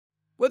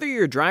Whether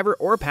you're a driver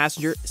or a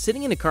passenger,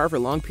 sitting in a car for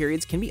long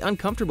periods can be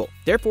uncomfortable.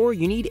 Therefore,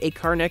 you need a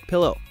car neck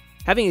pillow.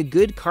 Having a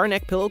good car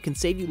neck pillow can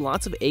save you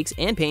lots of aches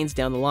and pains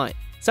down the line.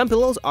 Some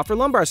pillows offer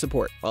lumbar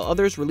support, while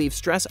others relieve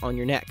stress on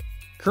your neck.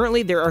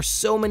 Currently, there are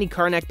so many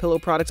car neck pillow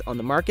products on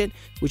the market,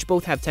 which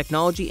both have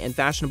technology and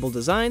fashionable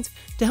designs.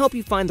 To help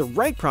you find the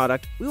right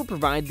product, we will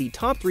provide the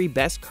top 3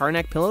 best car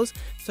neck pillows,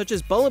 such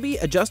as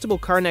Buluby Adjustable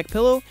Car Neck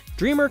Pillow,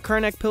 Dreamer Car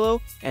Neck Pillow,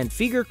 and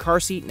Feagar Car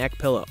Seat Neck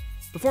Pillow.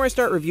 Before I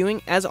start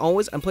reviewing, as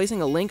always, I'm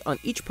placing a link on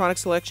each product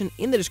selection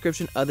in the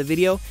description of the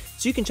video,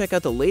 so you can check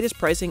out the latest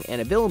pricing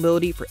and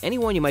availability for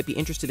anyone you might be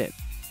interested in.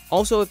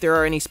 Also, if there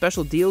are any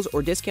special deals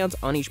or discounts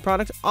on each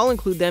product, I'll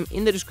include them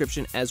in the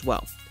description as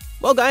well.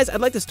 Well guys,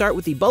 I'd like to start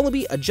with the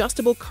Buluby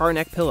Adjustable Car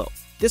Neck Pillow.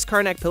 This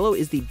car neck pillow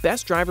is the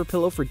best driver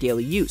pillow for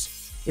daily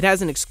use. It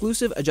has an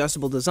exclusive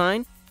adjustable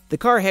design. The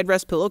car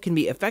headrest pillow can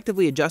be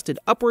effectively adjusted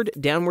upward,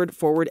 downward,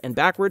 forward, and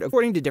backward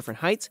according to different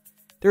heights.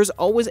 There's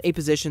always a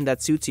position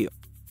that suits you.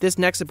 This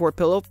neck support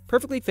pillow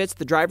perfectly fits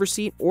the driver's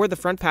seat or the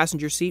front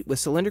passenger seat with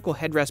cylindrical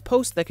headrest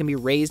posts that can be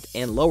raised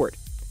and lowered.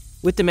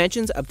 With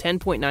dimensions of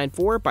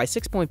 10.94 by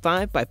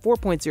 6.5 by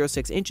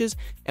 4.06 inches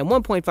and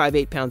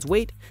 1.58 pounds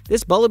weight,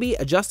 this Buluby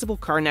Adjustable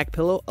Car Neck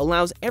Pillow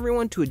allows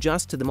everyone to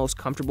adjust to the most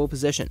comfortable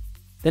position.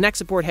 The neck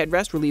support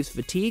headrest relieves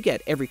fatigue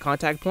at every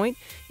contact point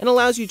and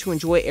allows you to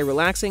enjoy a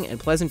relaxing and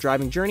pleasant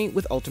driving journey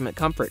with ultimate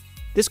comfort.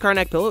 This car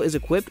neck pillow is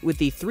equipped with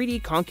the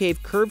 3D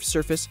concave curved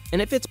surface,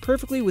 and it fits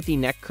perfectly with the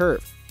neck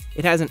curve.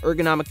 It has an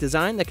ergonomic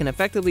design that can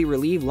effectively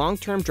relieve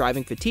long-term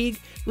driving fatigue,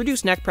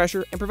 reduce neck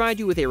pressure, and provide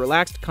you with a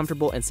relaxed,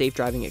 comfortable, and safe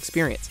driving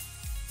experience.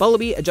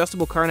 Buluby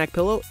Adjustable Car Neck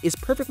Pillow is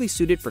perfectly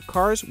suited for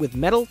cars with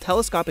metal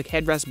telescopic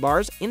headrest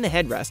bars in the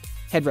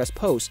headrest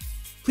posts.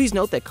 Please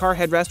note that car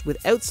headrests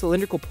without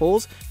cylindrical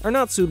poles are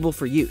not suitable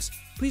for use.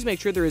 Please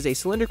make sure there is a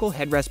cylindrical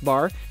headrest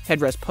bar,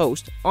 headrest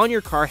post, on your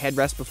car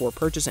headrest before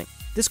purchasing.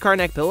 This car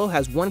neck pillow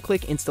has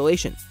one-click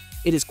installation.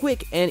 It is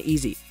quick and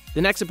easy.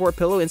 The neck support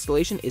pillow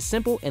installation is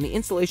simple, and the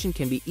installation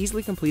can be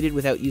easily completed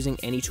without using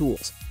any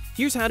tools.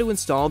 Here's how to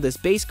install this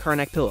base car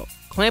neck pillow.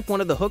 Clamp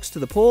one of the hooks to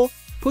the pole,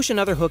 push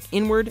another hook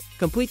inward,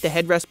 complete the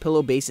headrest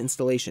pillow base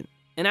installation.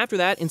 And after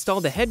that,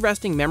 install the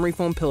headresting memory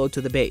foam pillow to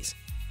the base.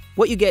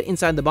 What you get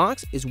inside the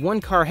box is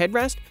one car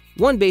headrest,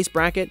 one base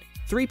bracket,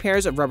 3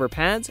 pairs of rubber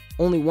pads,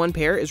 only 1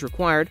 pair is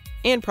required,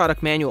 and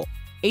product manual,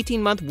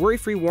 18-month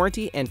worry-free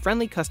warranty, and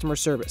friendly customer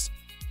service.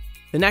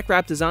 The neck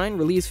wrap design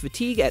relieves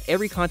fatigue at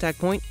every contact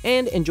point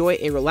and enjoy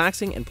a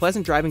relaxing and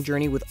pleasant driving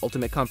journey with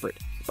ultimate comfort.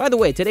 By the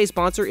way, today's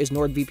sponsor is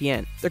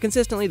NordVPN. They're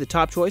consistently the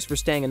top choice for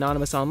staying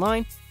anonymous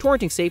online,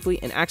 torrenting safely,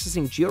 and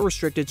accessing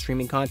geo-restricted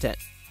streaming content.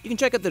 You can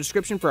check out the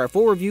description for our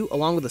full review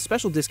along with a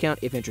special discount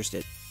if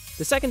interested.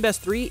 The second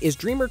best 3 is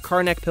Dreamer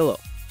Car Neck Pillow.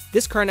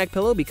 This car neck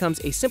pillow becomes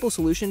a simple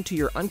solution to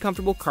your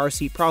uncomfortable car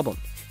seat problem.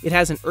 It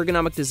has an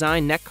ergonomic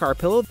design neck car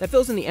pillow that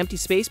fills in the empty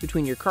space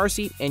between your car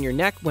seat and your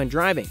neck when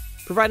driving,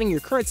 providing your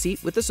current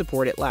seat with the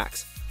support it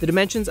lacks. The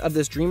dimensions of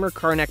this Dreamer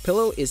Car Neck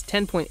Pillow is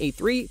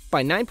 10.83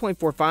 by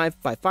 9.45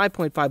 by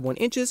 5.51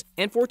 inches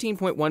and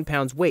 14.1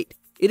 pounds weight.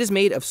 It is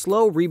made of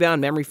slow rebound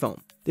memory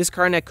foam. This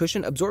car neck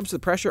cushion absorbs the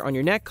pressure on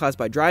your neck caused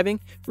by driving,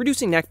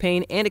 reducing neck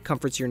pain, and it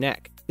comforts your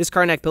neck. This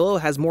car neck pillow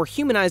has more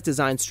humanized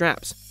design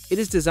straps. It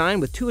is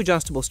designed with 2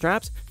 adjustable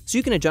straps, so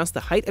you can adjust the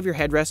height of your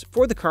headrest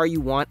for the car you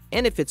want,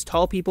 and it fits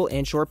tall people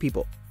and short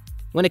people.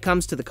 When it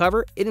comes to the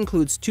cover, it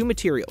includes 2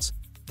 materials.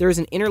 There is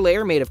an inner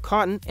layer made of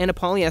cotton and a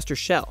polyester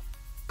shell.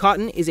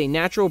 Cotton is a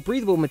natural,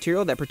 breathable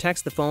material that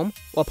protects the foam,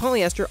 while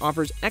polyester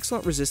offers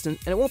excellent resistance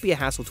and it won't be a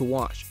hassle to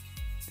wash.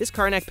 This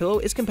car neck pillow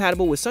is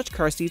compatible with such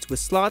car seats with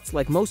slots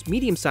like most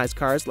medium-sized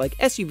cars like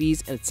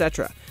SUVs and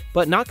etc.,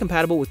 but not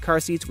compatible with car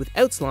seats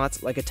without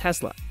slots like a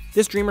Tesla.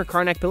 This Dreamer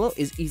Car Neck Pillow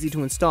is easy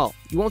to install.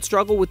 You won't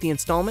struggle with the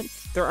installment.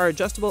 There are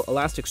adjustable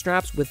elastic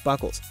straps with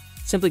buckles.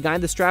 Simply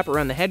guide the strap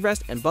around the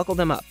headrest and buckle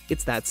them up.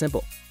 It's that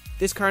simple.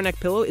 This car neck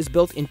pillow is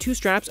built in 2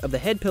 straps of the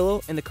head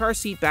pillow and the car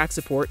seat back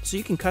support, so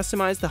you can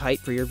customize the height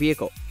for your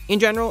vehicle. In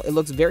general, it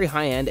looks very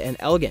high-end and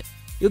elegant.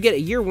 You'll get a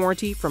year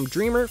warranty from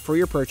Dreamer for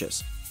your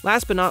purchase.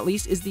 Last but not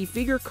least is the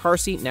Feagar Car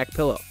Seat Neck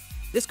Pillow.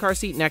 This car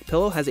seat neck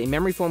pillow has a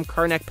memory foam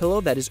car neck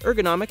pillow that is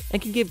ergonomic and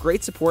can give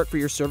great support for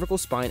your cervical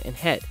spine and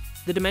head.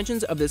 The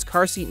dimensions of this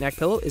car seat neck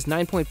pillow is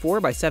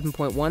 9.4 by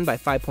 7.1 by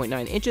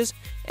 5.9 inches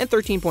and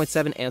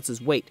 13.7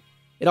 ounces weight.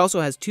 It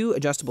also has 2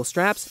 adjustable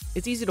straps.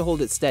 It's easy to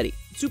hold it steady.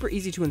 Super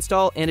easy to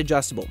install and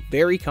adjustable.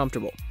 Very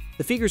comfortable.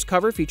 The Feagar's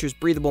cover features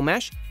breathable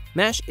mesh.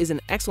 Mesh is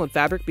an excellent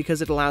fabric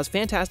because it allows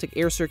fantastic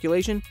air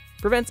circulation,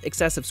 prevents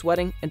excessive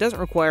sweating, and doesn't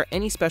require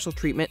any special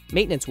treatment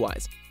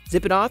maintenance-wise.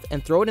 Zip it off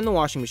and throw it in the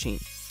washing machine.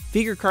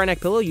 Feagar Car Neck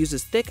Pillow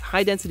uses thick,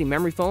 high-density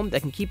memory foam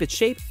that can keep its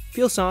shape,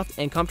 feel soft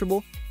and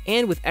comfortable,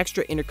 and with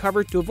extra inner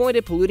cover to avoid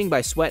it polluting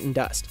by sweat and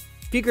dust.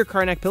 Feagar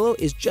Car Neck Pillow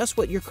is just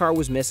what your car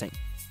was missing.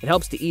 It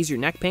helps to ease your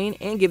neck pain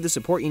and give the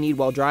support you need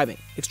while driving.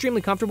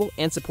 Extremely comfortable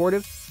and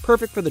supportive,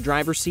 perfect for the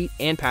driver's seat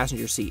and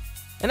passenger seat.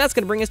 And that's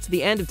going to bring us to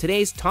the end of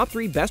today's top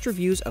 3 best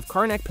reviews of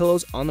car neck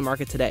pillows on the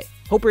market today.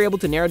 Hope you're able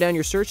to narrow down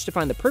your search to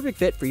find the perfect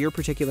fit for your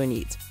particular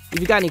needs. If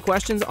you've got any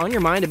questions on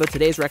your mind about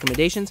today's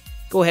recommendations,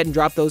 Go ahead and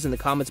drop those in the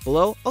comments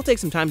below. I'll take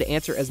some time to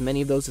answer as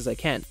many of those as I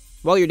can.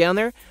 While you're down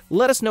there,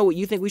 let us know what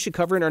you think we should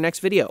cover in our next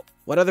video.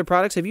 What other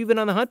products have you been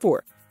on the hunt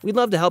for? We'd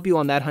love to help you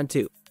on that hunt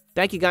too.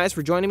 Thank you guys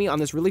for joining me on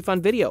this really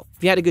fun video.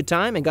 If you had a good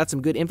time and got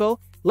some good info,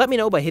 let me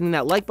know by hitting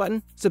that like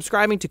button,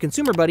 subscribing to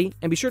Consumer Buddy,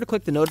 and be sure to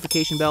click the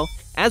notification bell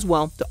as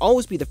well to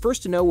always be the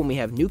first to know when we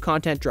have new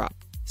content drop.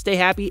 Stay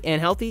happy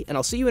and healthy, and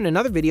I'll see you in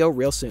another video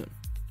real soon.